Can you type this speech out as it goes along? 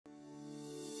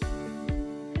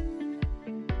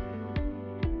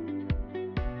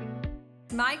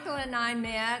Michael and I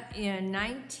met in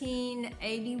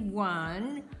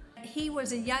 1981. He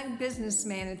was a young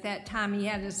businessman at that time. He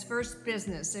had his first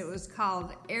business. It was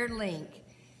called Airlink.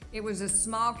 It was a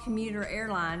small commuter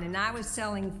airline, and I was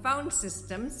selling phone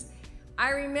systems.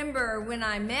 I remember when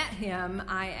I met him,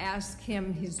 I asked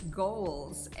him his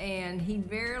goals, and he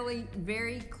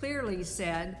very clearly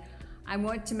said, I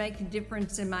want to make a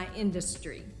difference in my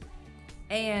industry.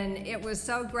 And it was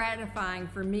so gratifying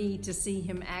for me to see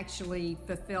him actually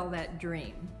fulfill that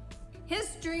dream. His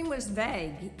dream was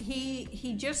vague.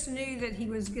 He just knew that he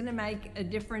was going to make a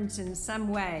difference in some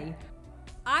way.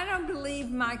 I don't believe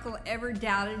Michael ever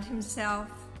doubted himself.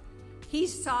 He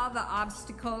saw the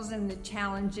obstacles and the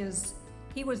challenges.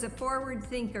 He was a forward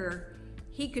thinker.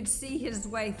 He could see his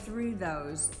way through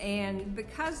those, and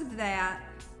because of that,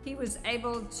 he was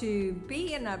able to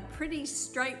be in a pretty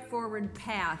straightforward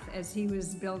path as he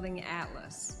was building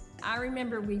Atlas. I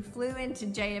remember we flew into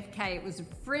JFK. It was a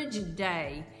frigid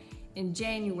day in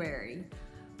January.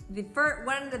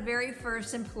 One of the very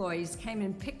first employees came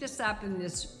and picked us up in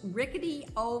this rickety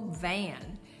old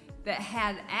van that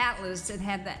had Atlas. It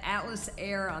had the Atlas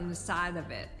Air on the side of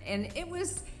it, and it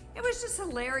was just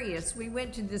hilarious. We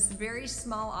went to this very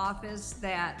small office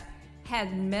that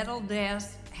had metal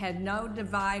desks, had no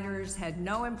dividers, had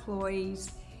no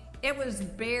employees. It was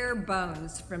bare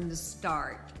bones from the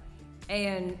start.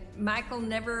 And Michael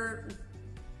never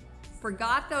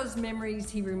forgot those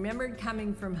memories. He remembered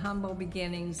coming from humble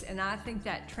beginnings, and I think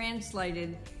that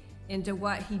translated into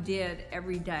what he did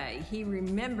every day. He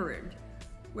remembered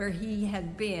where he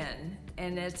had been,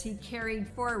 and as he carried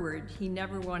forward, he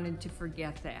never wanted to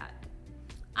forget that.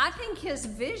 I think his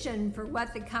vision for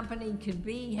what the company could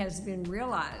be has been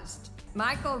realized.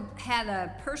 Michael had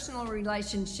a personal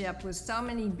relationship with so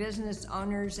many business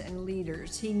owners and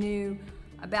leaders. He knew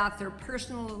about their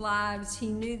personal lives. He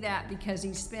knew that because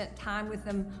he spent time with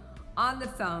them on the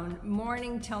phone,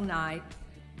 morning till night,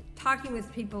 talking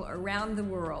with people around the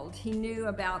world. He knew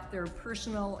about their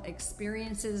personal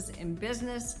experiences in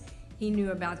business. He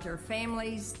knew about their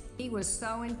families. He was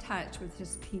so in touch with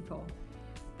his people.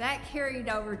 That carried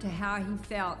over to how he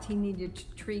felt he needed to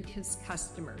treat his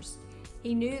customers.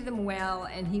 He knew them well,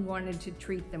 and he wanted to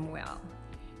treat them well.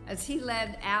 As he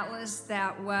led Atlas,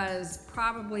 that was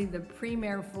probably the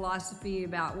premier philosophy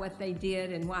about what they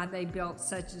did and why they built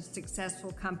such a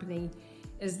successful company,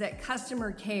 is that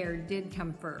customer care did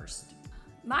come first.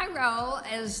 My role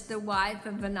as the wife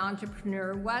of an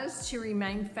entrepreneur was to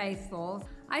remain faithful.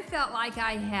 I felt like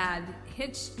I had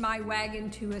hitched my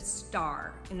wagon to a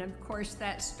star, and of course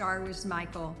that star was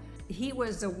Michael. He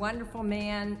was a wonderful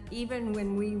man. Even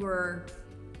when we were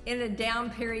in a down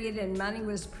period and money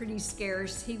was pretty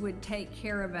scarce, he would take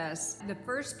care of us. The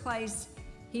first place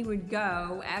he would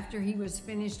go after he was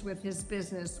finished with his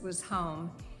business was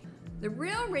home. The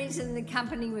real reason the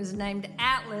company was named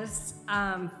Atlas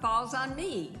falls on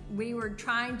me. We were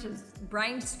trying to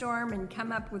brainstorm and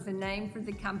come up with a name for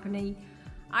the company.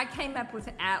 I came up with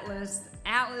Atlas.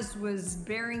 Atlas was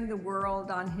bearing the world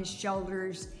on his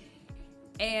shoulders,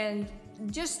 and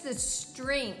just the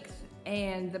strength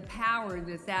and the power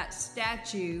that that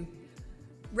statue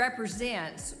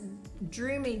represents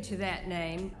drew me to that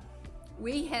name.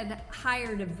 We had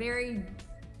hired a very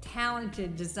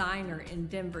talented designer in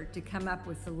Denver to come up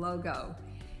with the logo.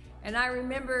 And I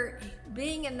remember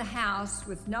being in the house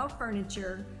with no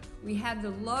furniture. We had the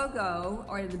logo,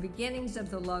 or the beginnings of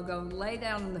the logo, laid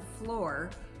out on the floor.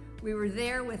 We were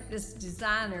there with this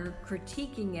designer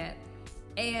critiquing it,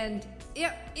 and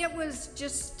it was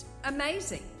just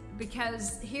amazing,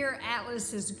 because here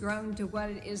Atlas has grown to what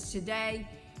it is today,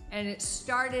 and it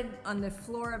started on the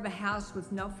floor of a house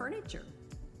with no furniture.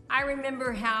 I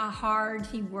remember how hard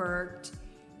he worked,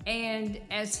 and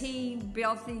as he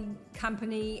built the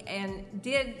company and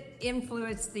did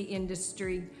influence the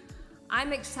industry,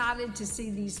 I'm excited to see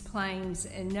these planes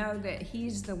and know that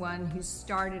he's the one who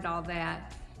started all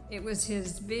that. It was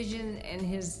his vision and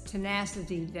his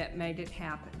tenacity that made it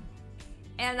happen.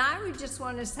 And I would just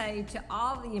want to say to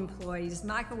all the employees,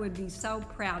 Michael would be so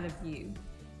proud of you.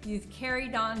 You've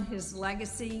carried on his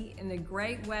legacy in a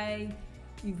great way.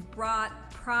 You've brought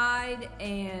pride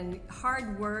and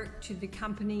hard work to the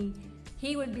company.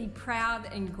 He would be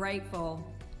proud and grateful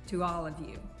to all of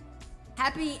you.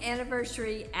 Happy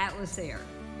anniversary, Atlas Air.